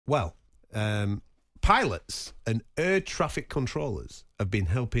Well, pilots and air traffic controllers have been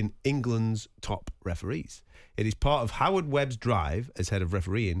helping England's top referees. It is part of Howard Webb's drive as head of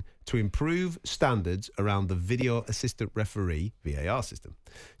refereeing to improve standards around the video assistant referee VAR system.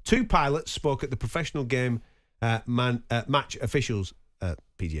 2 pilots spoke at the professional game match officials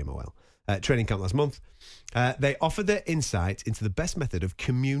PGMOL training camp last month. They offered their insight into the best method of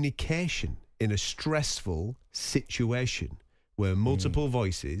communication in a stressful situation where multiple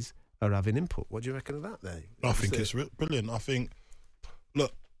voices are having input. What do you reckon of that there? I think it's brilliant. I think,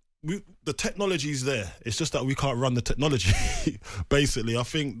 look, the technology's there. It's just that we can't run the technology, basically. I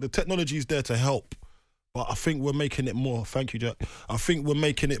think the technology's there to help, but I think we're making it more, thank you, Jack, I think we're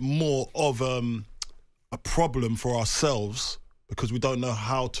making it more of a problem for ourselves because we don't know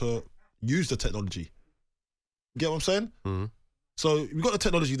how to use the technology. Get what I'm saying? Mm-hmm. So we've got the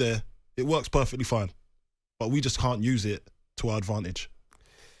technology there. It works perfectly fine, but we just can't use it to our advantage.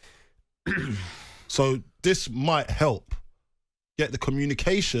 So this might help get the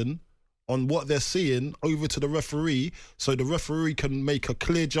communication on what they're seeing over to the referee so the referee can make a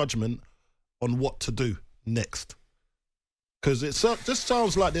clear judgment on what to do next. Because it just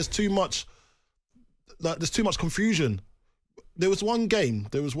sounds like there's too much confusion. There was one game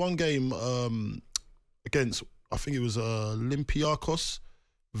against, I think it was Olympiacos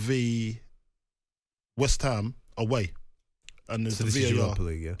v West Ham away. And there's so the this VAR. is Europa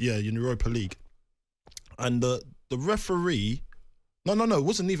League, yeah? Yeah, in Europa League. And the referee... No, it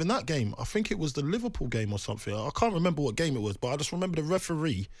wasn't even that game. I think it was the Liverpool game or something. I can't remember what game it was, but I just remember the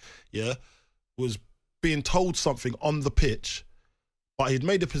referee, was being told something on the pitch, but he'd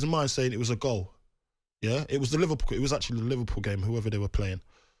made up his mind saying it was a goal. Yeah, it was actually the Liverpool game, whoever they were playing.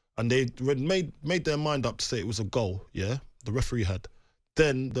 And they made their mind up to say it was a goal, yeah? The referee had.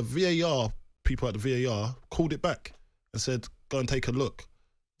 Then the VAR, people at the VAR, called it back and said, go and take a look.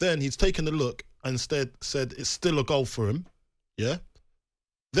 Then he's taken a look and instead said it's still a goal for him, yeah?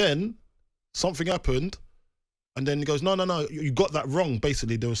 Then something happened and then he goes, no, you got that wrong.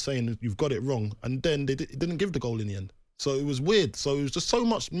 Basically, they were saying you've got it wrong. And then they didn't give the goal in the end. So it was weird. So it was just so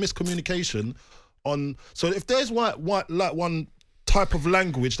much miscommunication on... So if there's like one type of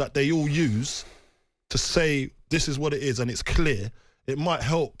language that they all use to say this is what it is and it's clear, it might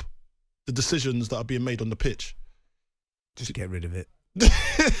help the decisions that are being made on the pitch. Just get rid of it.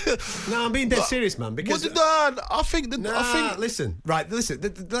 No, I'm being dead serious, man. Because listen.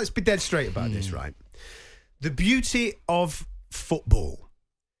 Let's be dead straight about this, right? The beauty of football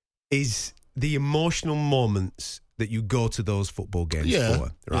is the emotional moments that you go to those football games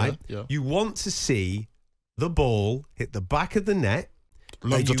for, right? Yeah. You want to see the ball hit the back of the net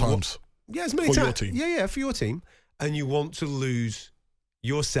loads of times. As many times. For your team. Yeah, for your team. And you want to lose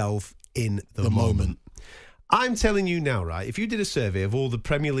yourself in the moment. I'm telling you now, right, if you did a survey of all the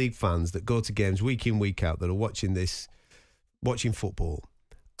Premier League fans that go to games week in, week out that are watching football,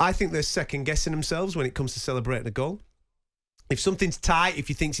 I think they're second-guessing themselves when it comes to celebrating a goal. If something's tight, if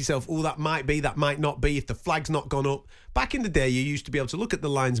you think to yourself, that might be, that might not be, if the flag's not gone up. Back in the day, you used to be able to look at the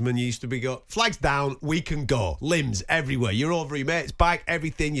linesman, you used to go, flag's down, we can go. Limbs everywhere. You're over your mate's bike,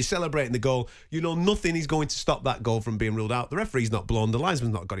 everything, you're celebrating the goal. You know nothing is going to stop that goal from being ruled out. The referee's not blown, the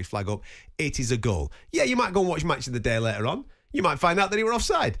linesman's not got his flag up. It is a goal. Yeah, you might go and watch Match of the Day later on. You might find out that he were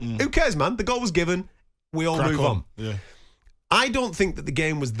offside. Who cares, man? The goal was given. We all move on. Yeah. I don't think that the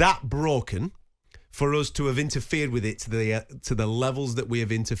game was that broken for us to have interfered with it to the levels that we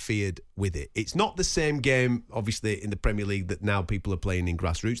have interfered with it. It's not the same game, obviously, in the Premier League that now people are playing in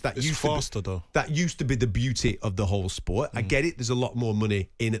grassroots. It's faster, though. That used to be the beauty of the whole sport. I get it. There's a lot more money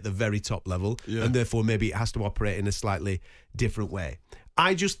in at the very top level, and therefore maybe it has to operate in a slightly different way.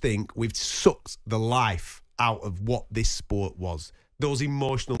 I just think we've sucked the life out of what this sport was. Those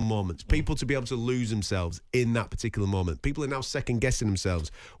emotional moments, people to be able to lose themselves in that particular moment. People are now second-guessing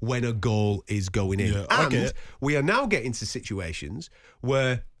themselves when a goal is going in. Yeah, and we are now getting to situations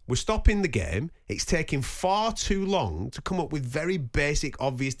where we're stopping the game. It's taking far too long to come up with very basic,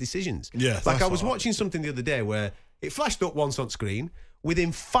 obvious decisions. Yeah, like I was watching something the other day where it flashed up once on screen.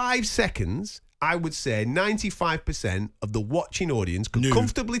 Within 5 seconds, I would say 95% of the watching audience could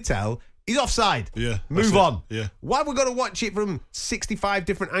comfortably tell he's offside. Yeah. Move on. Yeah. Why have we got to watch it from 65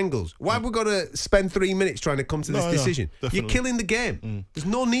 different angles? Why have we got to spend 3 minutes trying to come to this decision? You're killing the game. There's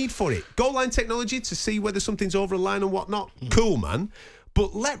no need for it. Goal line technology to see whether something's over a line and whatnot. Cool, man.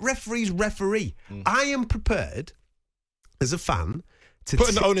 But let referees referee. I am prepared, as a fan, to...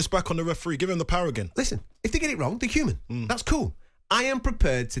 Putting the onus back on the referee. Give him the power again. Listen, if they get it wrong, they're human. That's cool. I am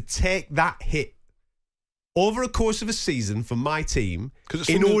prepared to take that hit over a course of a season for my team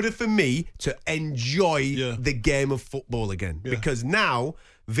in order for me to enjoy the game of football again. Yeah. Because now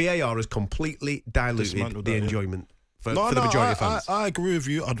VAR has completely diluted the enjoyment for the majority of fans. I agree with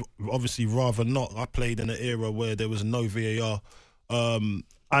you. I'd obviously rather not. I played in an era where there was no VAR. And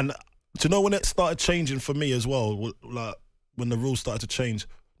do you know when it started changing for me as well? Like when the rules started to change.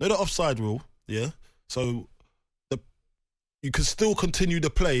 You know the offside rule, yeah? So you can still continue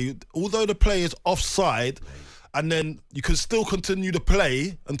to play, although the play is offside, and then you can still continue to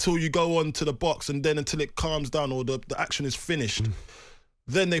play until you go on to the box, and then until it calms down or the action is finished.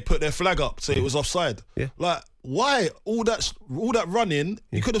 Then they put their flag up, say it was offside. Yeah. Like, why all that running?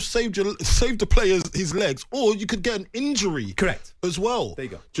 You could have saved the player his legs, or you could get an injury. Correct. As well. There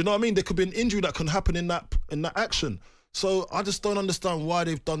you go. Do you know what I mean? There could be an injury that can happen in that action. So I just don't understand why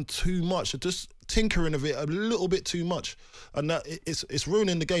they've done too much. They're just tinkering of it a little bit too much, and that it's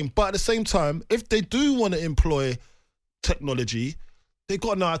ruining the game. But at the same time, if they do want to employ technology, they've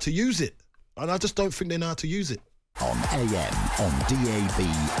got to know how to use it, and I just don't think they know how to use it. On AM, on DAB,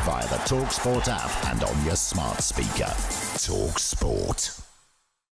 via the talkSPORT app and on your smart speaker. talkSPORT.